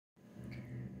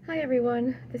Hi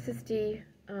everyone, this is Dee.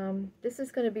 This is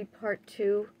going to be part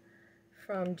 2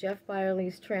 from Jeff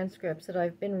Byerly's transcripts that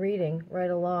I've been reading right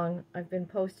along. I've been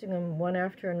posting them one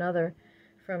after another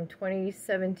from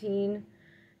 2017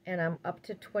 and I'm up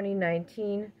to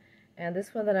 2019. And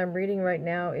this one that I'm reading right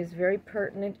now is very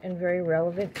pertinent and very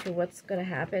relevant to what's going to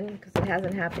happen, because it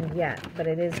hasn't happened yet, but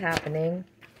it is happening.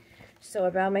 So I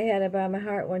bow my head, I bow my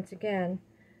heart once again,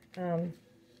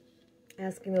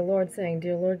 asking the Lord, saying,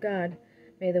 Dear Lord God,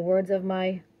 may the words of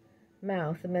my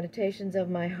mouth, the meditations of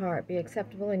my heart be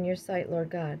acceptable in your sight, Lord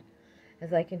God.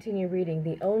 As I continue reading,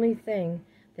 the only thing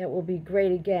that will be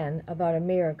great again about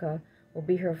America will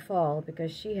be her fall,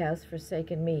 because she has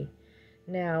forsaken me.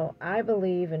 Now, I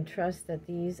believe and trust that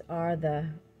these are the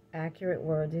accurate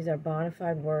words. These are bona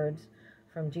fide words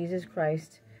from Jesus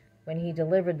Christ when he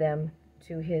delivered them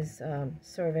to his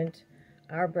servant,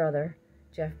 our brother,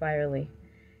 Jeff Byerly.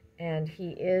 And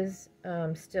he is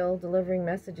still delivering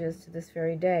messages to this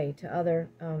very day to other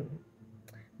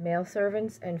male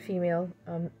servants and female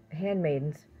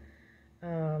handmaidens,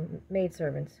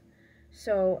 maidservants.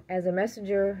 So as a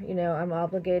messenger, you know, I'm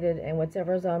obligated, and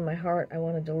whatever's on my heart, I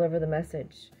want to deliver the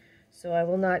message. So I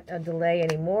will not delay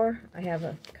anymore. I have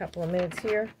a couple of minutes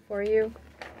here for you.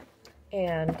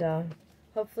 And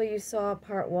hopefully you saw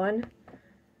part 1.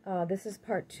 This is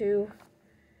part 2.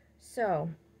 So,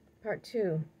 part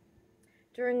 2.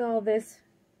 During all this,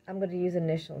 I'm going to use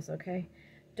initials, okay?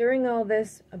 During all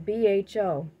this, a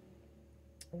BHO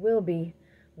will be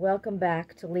welcome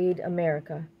back to lead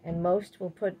America, and most will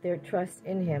put their trust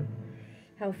in him.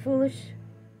 How foolish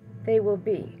they will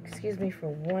be. Excuse me for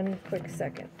one quick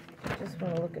second. Just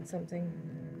want to look at something.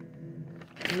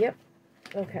 Yep.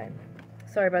 Okay.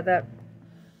 Sorry about that.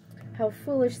 How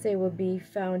foolish they will be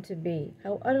found to be.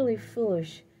 How utterly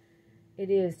foolish it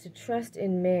is to trust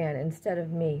in man instead of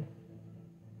me.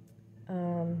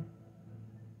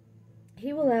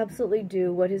 He will absolutely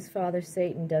do what his father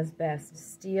Satan does best: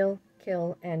 steal,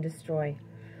 kill, and destroy,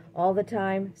 all the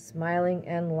time smiling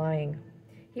and lying.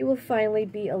 He will finally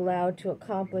be allowed to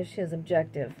accomplish his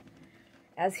objective.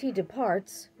 As he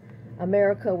departs,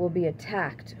 America will be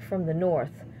attacked from the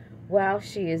north, while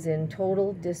she is in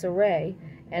total disarray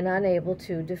and unable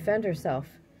to defend herself.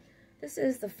 This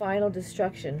is the final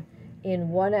destruction in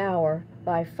 1 hour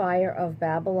by fire of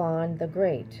Babylon the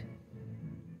Great.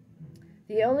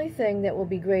 The only thing that will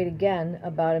be great again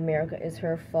about America is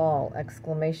her fall!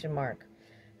 Exclamation mark.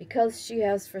 Because she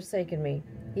has forsaken me.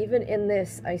 Even in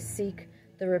this I seek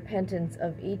the repentance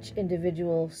of each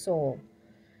individual soul.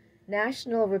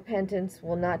 National repentance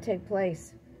will not take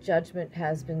place. Judgment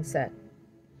has been set.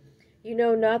 You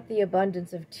know not the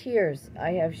abundance of tears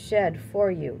I have shed for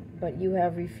you, but you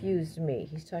have refused me.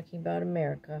 He's talking about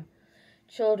America.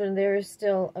 Children, there is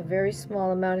still a very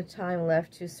small amount of time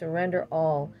left to surrender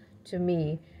all to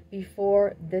me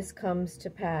before this comes to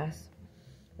pass.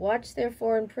 Watch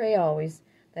therefore and pray always,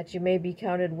 that you may be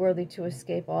counted worthy to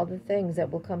escape all the things that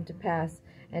will come to pass,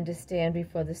 and to stand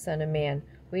before the Son of Man.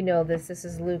 We know this. This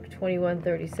is Luke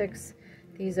 21:36.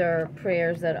 These are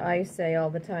prayers that I say all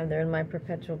the time. They're in my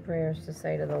perpetual prayers to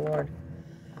say to the Lord.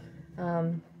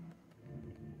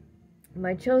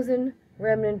 My chosen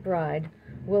remnant bride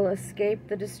will escape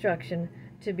the destruction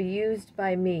to be used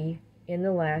by me in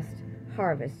the last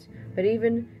harvest. But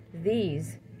even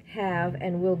these have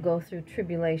and will go through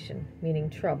tribulation, meaning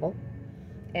trouble,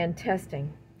 and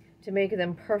testing, to make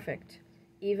them perfect,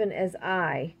 even as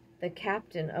I, the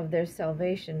captain of their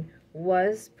salvation,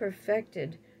 was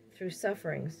perfected through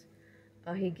sufferings.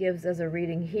 He gives as a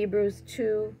reading Hebrews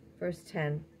 2, verse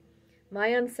 10. My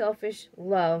unselfish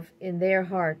love in their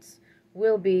hearts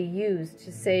will be used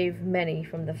to save many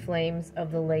from the flames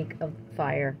of the lake of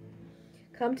fire.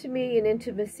 Come to me in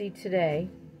intimacy today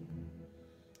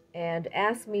and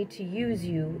ask me to use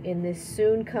you in this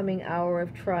soon coming hour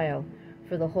of trial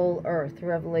for the whole earth.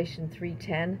 Revelation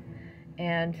 3:10.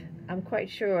 And I'm quite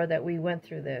sure that we went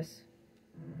through this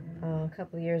a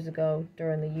couple of years ago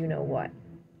during the you-know-what.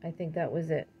 I think that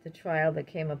was it, the trial that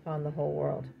came upon the whole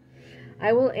world.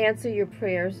 I will answer your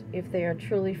prayers if they are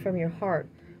truly from your heart,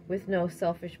 with no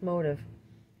selfish motive.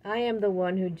 I am the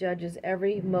one who judges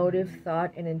every motive,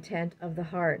 thought, and intent of the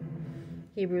heart.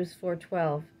 Hebrews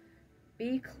 4:12.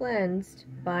 Be cleansed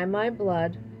by my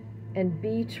blood, and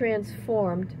be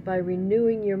transformed by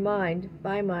renewing your mind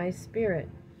by my Spirit.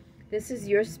 This is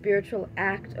your spiritual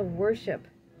act of worship.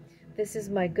 This is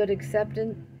my good,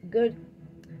 acceptable,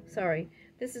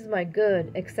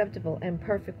 and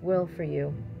perfect will for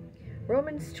you.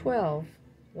 Romans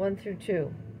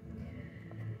 12:1-2.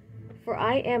 For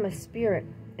I am a spirit,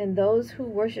 and those who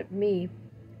worship me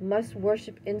must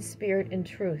worship in spirit and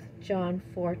truth. John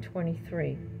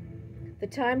 4:23. The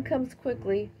time comes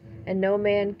quickly, and no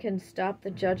man can stop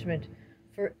the judgment,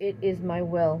 for it is my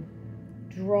will.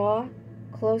 Draw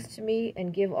close to me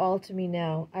and give all to me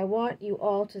now. I want you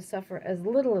all to suffer as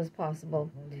little as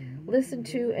possible. Listen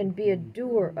to and be a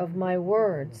doer of my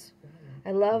words.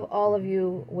 I love all of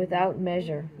you without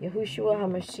measure. Yahushua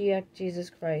HaMashiach, Jesus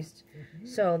Christ.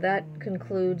 So that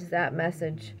concludes that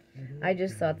message. I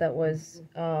just thought that was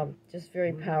just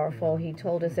very powerful. He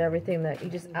told us everything he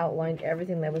just outlined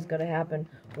everything that was going to happen,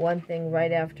 one thing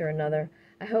right after another.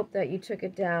 I hope that you took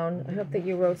it down. I hope that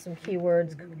you wrote some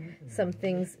keywords, some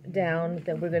things down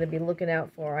that we're going to be looking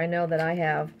out for. I know that I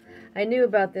have. I knew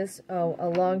about this a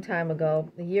long time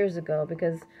ago, years ago,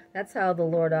 because that's how the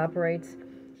Lord operates.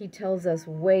 He tells us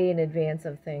way in advance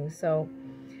of things. So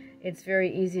it's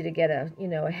very easy to get a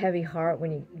heavy heart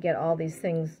when you get all these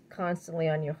things constantly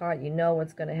on your heart. You know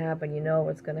what's going to happen. You know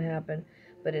what's going to happen,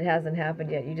 but it hasn't happened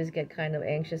yet. You just get kind of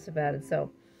anxious about it. So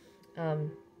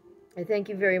I thank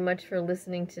you very much for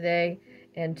listening today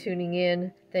and tuning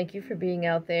in. Thank you for being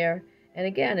out there. And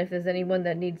again, if there's anyone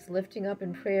that needs lifting up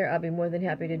in prayer, I'll be more than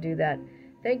happy to do that.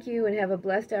 Thank you, and have a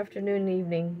blessed afternoon and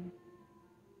evening.